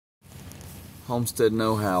Homestead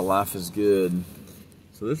know-how, life is good.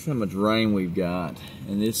 So this is how much rain we've got,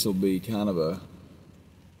 and this will be kind of a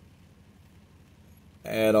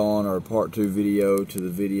add-on or part 2 video to the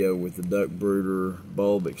video with the duck brooder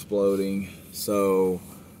bulb exploding. So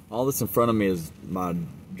all this in front of me is my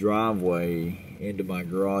driveway into my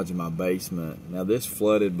garage and my basement. Now this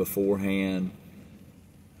flooded beforehand,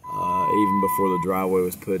 even before the driveway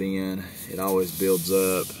was put in. It always builds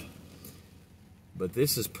up. But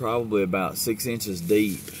this is probably about 6 inches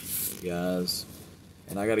deep, guys.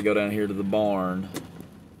 And I got to go down here to the barn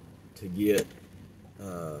to get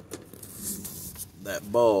that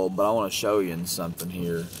bulb. But I want to show you something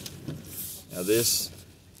here. Now this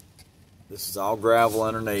is all gravel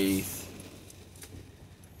underneath.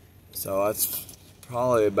 So that's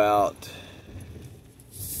probably about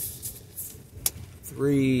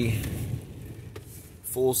 3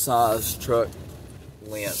 full-size truck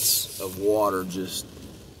lengths of water just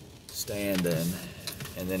standing,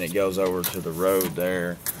 and then it goes over to the road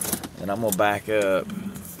there. And I'm gonna back up.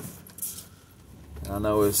 I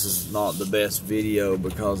know this is not the best video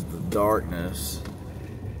because of the darkness,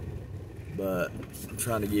 but I'm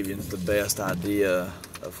trying to give you the best idea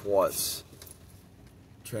of what's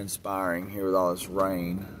transpiring here with all this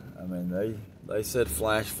rain. I mean, they said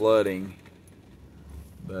flash flooding,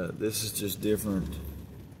 but this is just different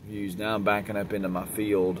views. Now I'm backing up into my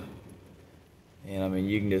field, and I mean,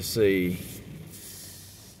 you can just see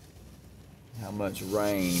how much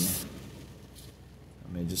rain. I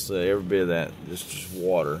mean, just every bit of that, just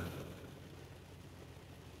water.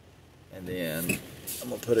 And then I'm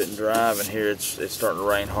gonna put it in drive, and here it's starting to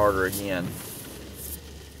rain harder again.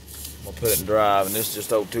 I'm gonna put it in drive, and this is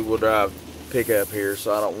just old 2-wheel drive pickup here,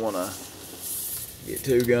 so I don't want to get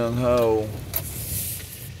too gung-ho.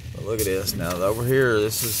 But look at this now. Over here,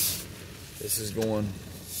 this is going.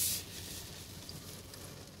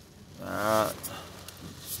 All right,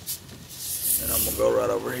 and I'm gonna go right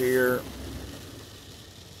over here,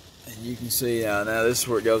 and you can see now this is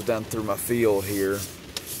where it goes down through my field here.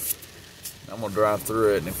 I'm gonna drive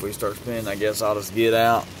through it, and if we start spinning, I guess I'll just get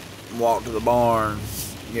out and walk to the barn,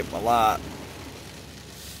 get my light.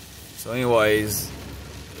 So anyways,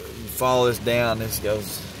 you follow this down, this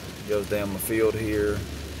goes down my field here.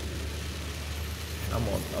 I'm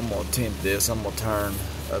gonna attempt this. I'm gonna turn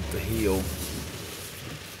up the hill.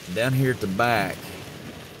 Down here at the back,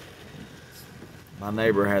 my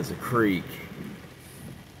neighbor has a creek.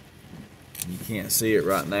 You can't see it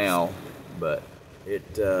right now, but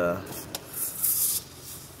it's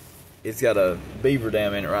got a beaver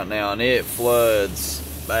dam in it right now, and it floods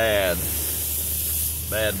bad.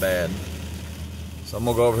 So I'm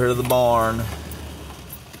gonna go over here to the barn, and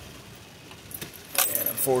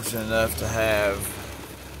I'm fortunate enough to have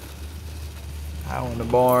out in the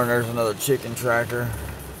barn. There's another chicken tractor.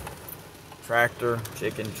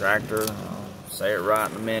 Chicken tractor. I'll say it right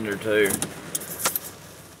in a minute or two.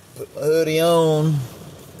 Put my hoodie on.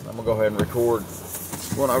 I'm gonna go ahead and record.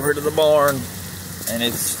 Going over to the barn, and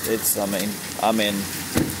I'm in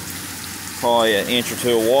probably an inch or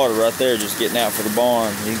 2 of water right there, just getting out for the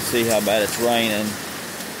barn. You can see how bad it's raining.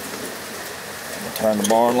 I'm gonna turn the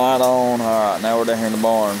barn light on. All right, now we're down here in the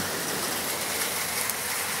barn.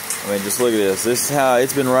 I mean, just look at this. This is how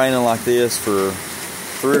it's been raining like this for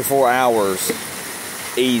 3 or 4 hours.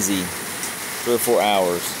 Easy. 3 or 4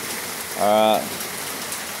 hours. Alright.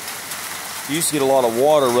 Used to get a lot of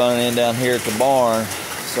water running in down here at the barn,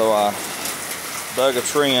 so I dug a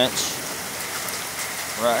trench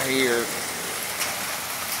right here.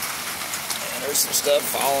 And there's some stuff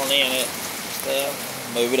falling in it.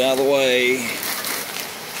 Move it out of the way.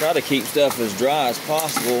 Try to keep stuff as dry as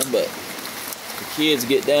possible, but the kids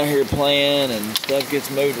get down here playing and stuff gets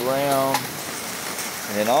moved around.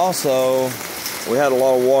 And then also, we had a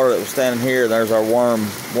lot of water that was standing here. There's our worm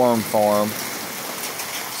farm.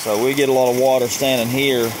 So we get a lot of water standing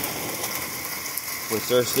here, which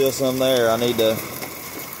there's still some there. I need to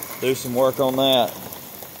do some work on that.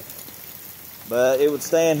 But it would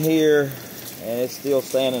stand here, and it's still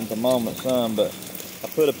standing at the moment some, but I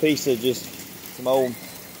put a piece of just some old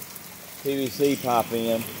PVC pipe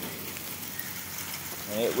in,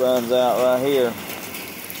 and it runs out right here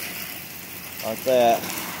like that.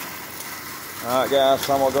 Alright guys,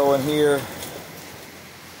 so I'm gonna go in here,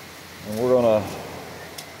 and we're gonna,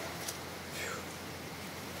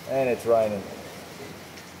 and it's raining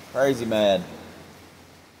crazy mad.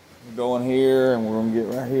 We're going here, and we're gonna get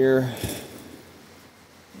right here.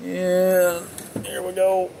 Yeah, here we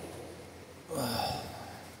go.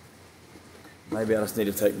 Maybe I just need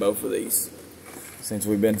to take both of these, since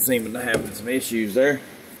we've been seeming to have some issues there.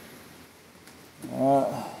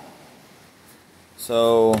 Alright.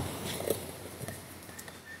 So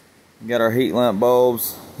We got our heat lamp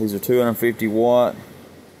bulbs. These are 250 watt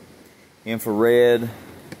infrared,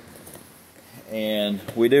 and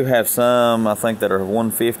we do have some, I think, that are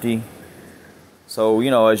 150. So, you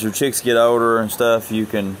know, as your chicks get older and stuff, you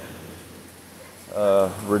can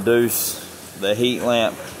reduce the heat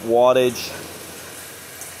lamp wattage.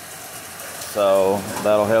 So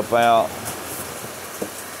that'll help out.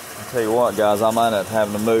 I'll tell you what, guys, I might end up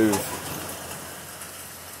having to move.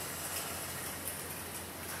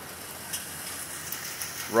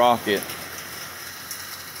 Rocket.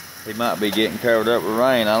 He might be getting covered up with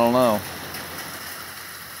rain. I don't know.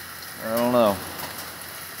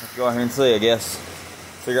 Let's go out here and see, I guess.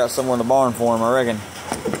 Figure out somewhere in the barn for him, I reckon.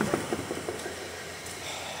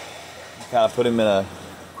 Kind of put him in a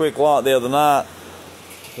quick lot the other night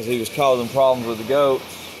because he was causing problems with the goats.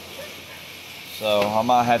 So I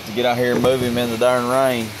might have to get out here and move him in the darn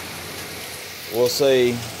rain. We'll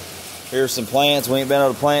see. Here's some plants we ain't been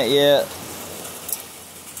able to plant yet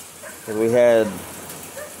because we had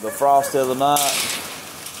the frost the other night.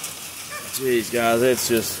 Jeez, guys, it's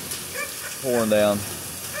just pouring down.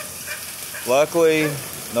 Luckily,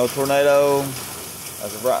 no tornado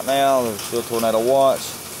as of right now. There's still tornado watch.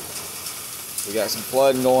 We got some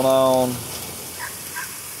flooding going on.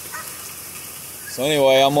 So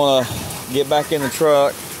anyway, I'm gonna get back in the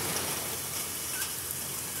truck,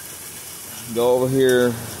 go over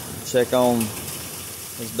here, check on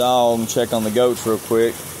this dog and check on the goats real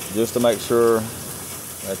quick, just to make sure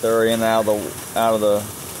that they're in and out of the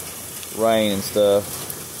rain and stuff.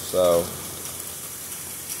 So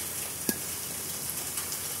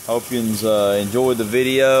hope you enjoyed the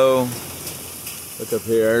video. Look up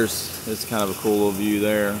here, it's kind of a cool little view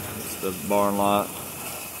there. It's the barn lot.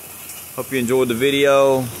 Hope you enjoyed the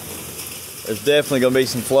video. There's definitely gonna be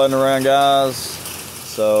some flooding around, guys.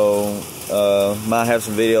 So might have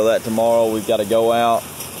some video of that tomorrow. We've got to go out.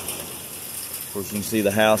 Of course, you can see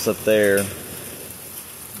the house up there,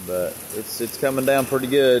 but it's coming down pretty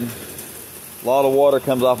good. A lot of water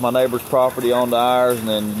comes off my neighbor's property onto ours, and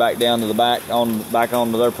then back down to the back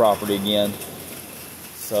onto their property again.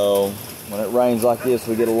 So when it rains like this,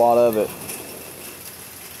 we get a lot of it.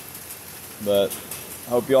 But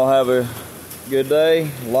hope y'all have a good day.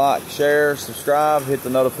 Like, share, subscribe, hit the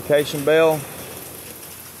notification bell.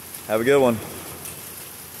 Have a good one.